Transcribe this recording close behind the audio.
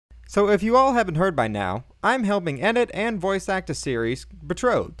So if you all haven't heard by now, I'm helping edit and voice act a series,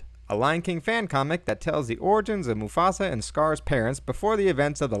 Betrothed, a Lion King fan comic that tells the origins of Mufasa and Scar's parents before the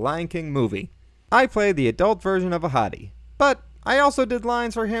events of the Lion King movie. I play the adult version of Ahadi, but I also did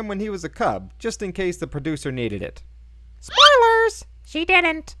lines for him when he was a cub, just in case the producer needed it. Spoilers! She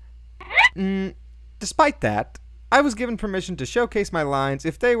didn't! Despite that, I was given permission to showcase my lines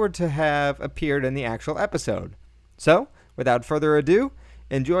if they were to have appeared in the actual episode. So, without further ado,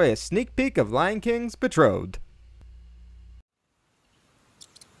 enjoy a sneak peek of Lion King's Betrothed.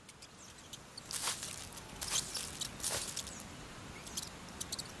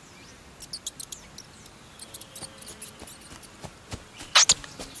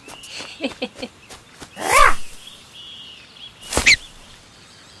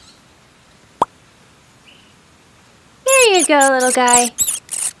 There you go, little guy.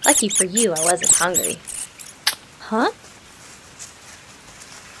 Lucky for you, I wasn't hungry. Huh?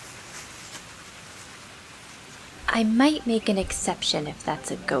 I might make an exception if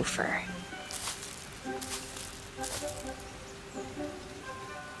that's a gopher.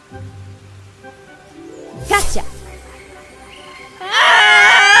 Gotcha!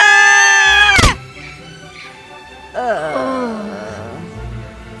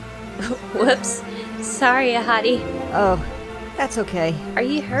 Whoops. Sorry, Ahadi. Oh, that's okay. Are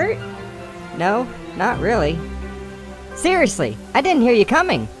you hurt? No, not really. Seriously, I didn't hear you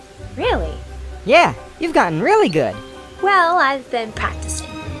coming. Really? Yeah, you've gotten really good. Well, I've been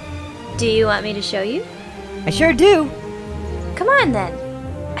practicing. Do you want me to show you? I sure do. Come on, then.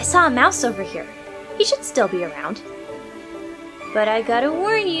 I saw a mouse over here. He should still be around. But I gotta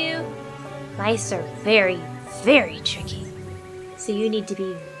warn you, mice are very, very tricky. So you need to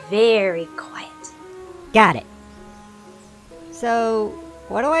be very quiet. Got it. So,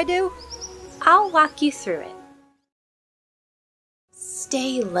 what do I do? I'll walk you through it.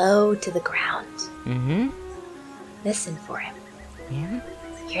 Stay low to the ground. Mm-hmm. Listen for him. Yeah?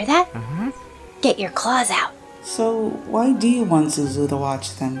 Hear that? Uh-huh. Get your claws out. So, why do you want Zuzu to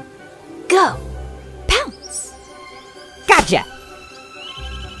watch them? Go! Pounce! Gotcha!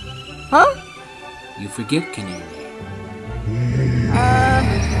 Huh? You forget Canary.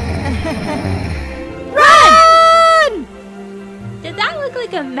 Run! Did that look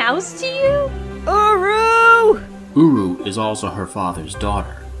like a mouse to you? Uru! Uru is also her father's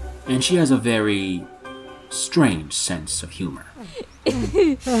daughter, and she has a very strange sense of humor.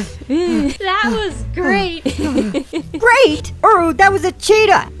 That was great! Great! Uru, that was a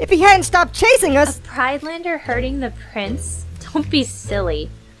cheetah! If he hadn't stopped chasing A us... Pridelander hurting the prince? Don't be silly.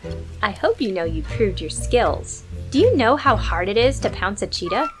 I hope you know you proved your skills. Do you know how hard it is to pounce a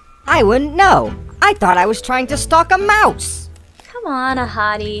cheetah? I wouldn't know. I thought I was trying to stalk a mouse. Come on,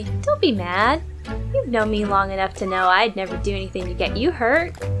 Ahadi. Don't be mad. You've known me long enough to know I'd never do anything to get you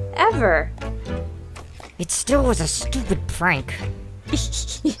hurt. Ever. It still was a stupid prank.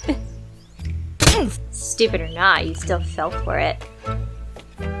 Stupid or not, you still fell for it.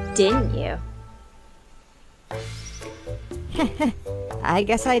 Didn't you? I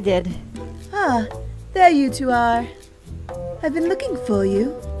guess I did. Ah, there you two are. I've been looking for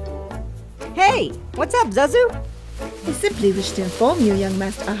you. Hey, what's up, Zuzu? I simply wish to inform you, young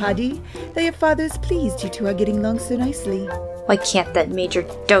Master Ahadi, that your father is pleased you two are getting along so nicely. Why can't that Major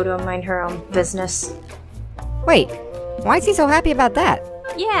Dodo mind her own business? Wait, why is he so happy about that?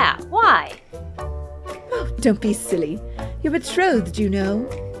 Yeah, why? Oh, don't be silly. You're betrothed, you know.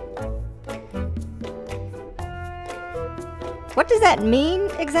 What does that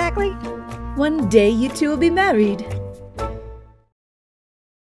mean, exactly? One day you two will be married.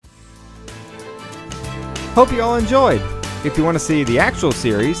 Hope you all enjoyed. If you want to see the actual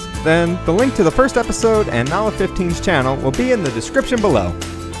series, then the link to the first episode and Nala 15's channel will be in the description below.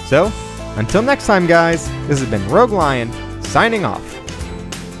 So, until next time guys, this has been Rogue Lion, signing off.